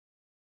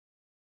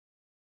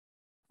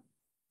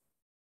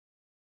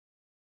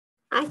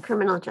Hi,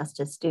 criminal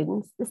justice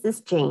students. This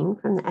is Jane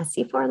from the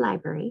SC4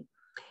 library.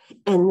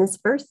 And this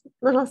first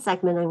little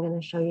segment, I'm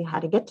going to show you how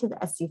to get to the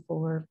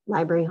SC4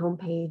 library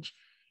homepage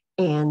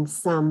and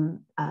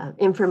some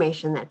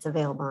information that's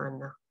available on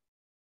the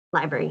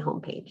library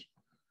homepage.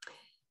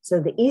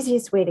 So the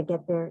easiest way to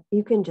get there,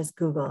 you can just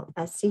Google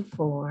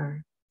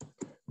SC4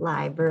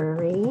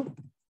 library.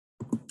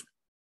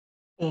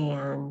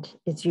 And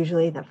it's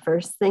usually the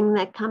first thing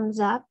that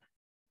comes up.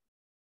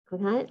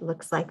 Click on it, it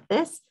looks like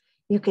this.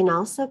 You can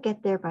also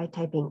get there by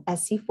typing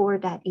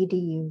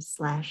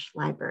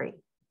sc4.edu/library,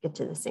 get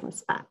to the same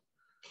spot.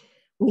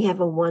 We have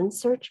a one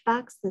search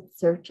box that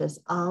searches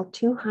all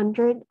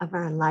 200 of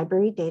our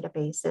library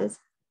databases.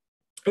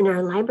 And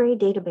our library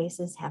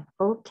databases have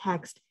full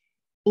text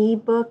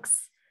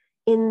ebooks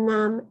in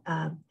them,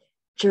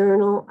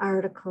 journal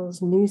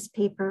articles,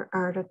 newspaper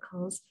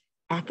articles,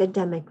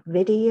 academic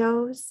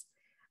videos,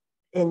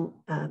 and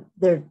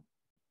they're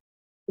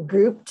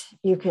grouped.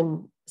 You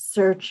can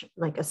search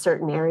like a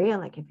certain area,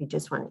 like if you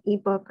just want an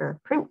ebook or a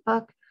print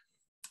book,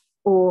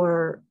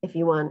 or if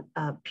you want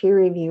a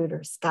peer-reviewed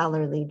or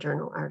scholarly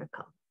journal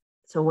article.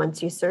 So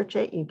once you search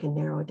it, you can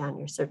narrow down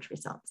your search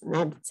results, and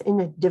that's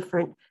in a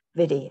different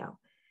video.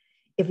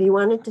 If you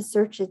wanted to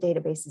search the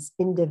databases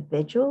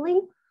individually,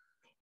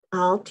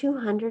 all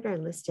 200 are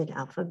listed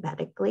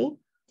alphabetically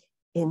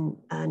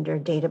under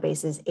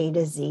databases A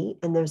to Z,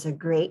 and there's a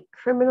great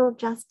criminal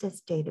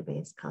justice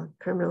database called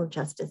Criminal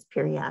Justice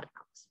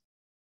Periodicals,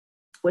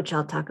 which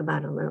I'll talk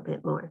about a little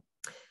bit more.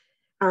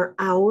 Our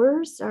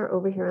hours are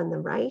over here on the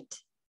right.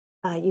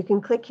 You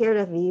can click here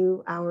to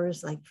view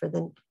hours like for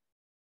the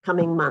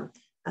coming month.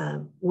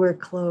 We're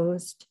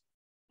closed,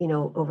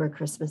 over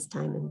Christmas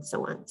time and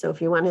so on. So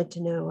if you wanted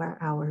to know our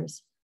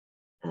hours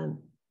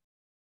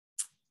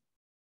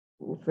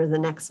for the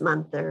next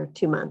month or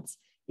 2 months,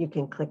 you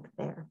can click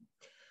there.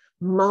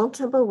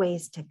 Multiple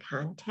ways to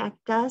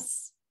contact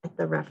us at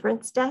the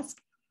reference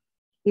desk.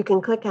 You can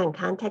click on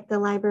Contact the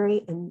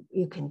Library, and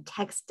you can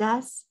text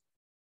us,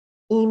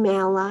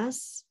 email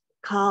us,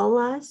 call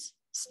us,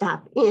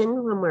 stop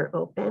in when we're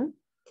open.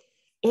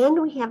 And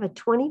we have a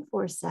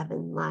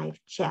 24/7 live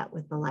chat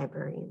with the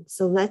librarian.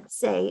 So let's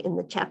say, and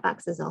the chat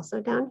box is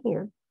also down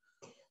here,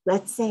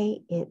 let's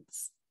say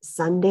it's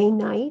Sunday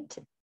night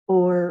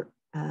or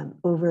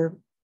over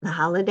the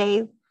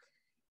holiday,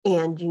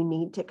 and you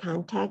need to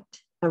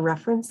contact a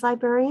reference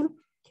librarian.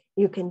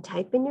 You can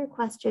type in your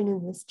question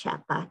in this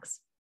chat box.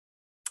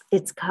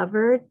 It's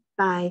covered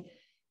by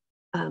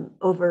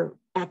over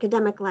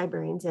academic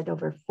librarians at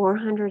over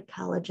 400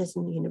 colleges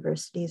and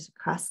universities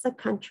across the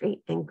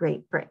country and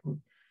Great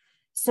Britain.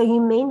 So you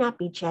may not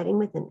be chatting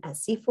with an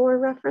SC4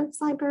 reference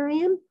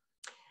librarian,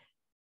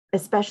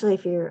 especially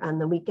if you're on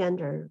the weekend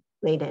or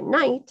late at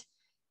night,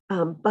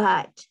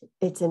 but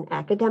it's an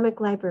academic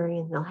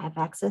librarian. They'll have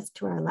access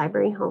to our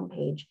library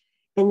homepage,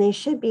 and they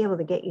should be able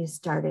to get you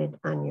started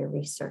on your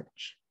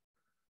research.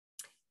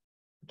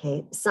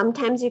 Okay,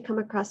 sometimes you come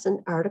across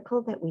an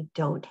article that we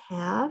don't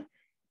have.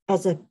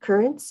 As a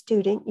current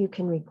student, you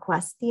can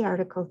request the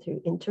article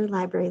through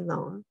interlibrary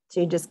loan.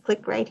 So you just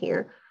click right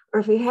here. Or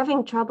if you're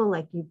having trouble,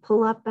 like you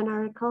pull up an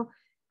article,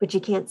 but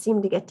you can't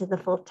seem to get to the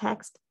full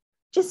text,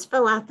 just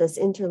fill out this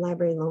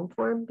interlibrary loan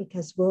form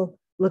because we'll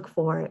look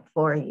for it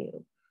for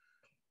you.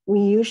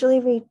 We usually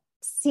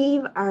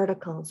receive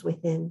articles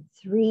within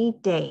 3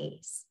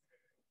 days.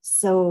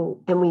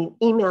 So, and we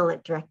email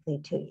it directly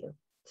to you.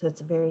 So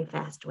it's a very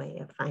fast way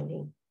of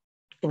finding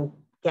and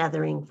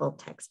gathering full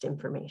text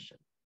information.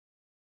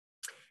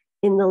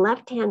 In the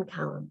left-hand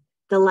column,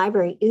 the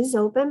library is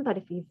open, but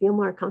if you feel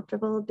more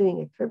comfortable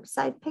doing a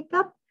curbside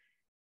pickup,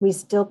 we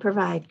still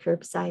provide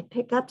curbside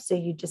pickup. So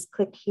you just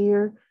click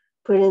here,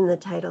 put in the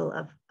title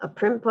of a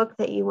print book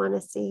that you want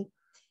to see.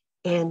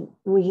 And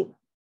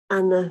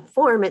on the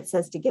form, it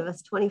says to give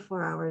us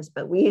 24 hours,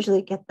 but we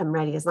usually get them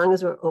ready as long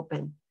as we're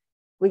open.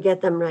 We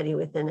get them ready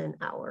within an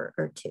hour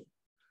or 2.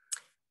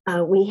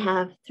 We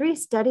have 3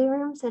 study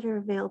rooms that are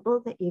available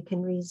that you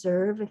can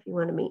reserve if you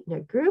want to meet in a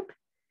group.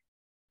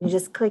 You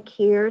just click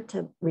here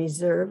to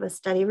reserve a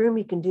study room.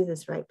 You can do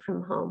this right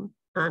from home,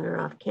 on or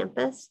off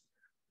campus.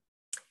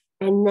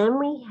 And then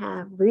we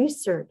have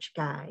research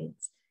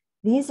guides.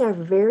 These are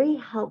very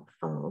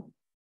helpful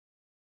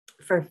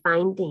for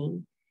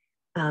finding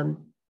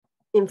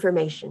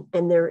information.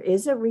 And there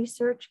is a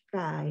research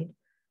guide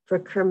for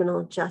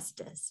criminal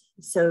justice.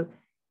 So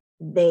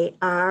they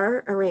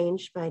are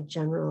arranged by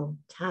general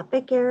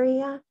topic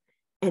area,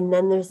 and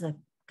then there's a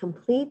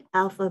complete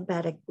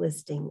alphabetic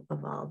listing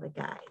of all the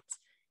guides.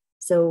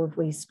 So if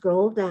we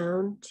scroll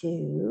down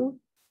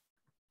to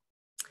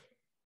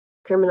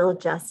criminal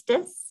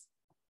justice,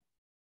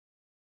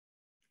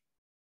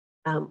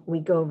 we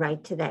go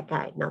right to that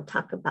guide, and I'll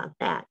talk about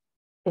that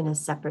in a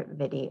separate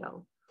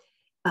video.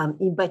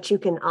 But you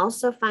can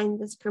also find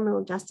this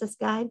criminal justice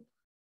guide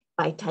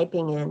by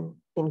typing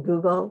in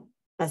Google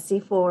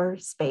SC4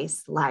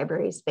 space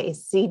library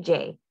space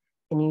CJ,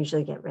 and you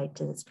usually get right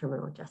to this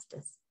criminal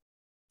justice.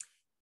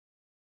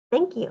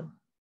 Thank you.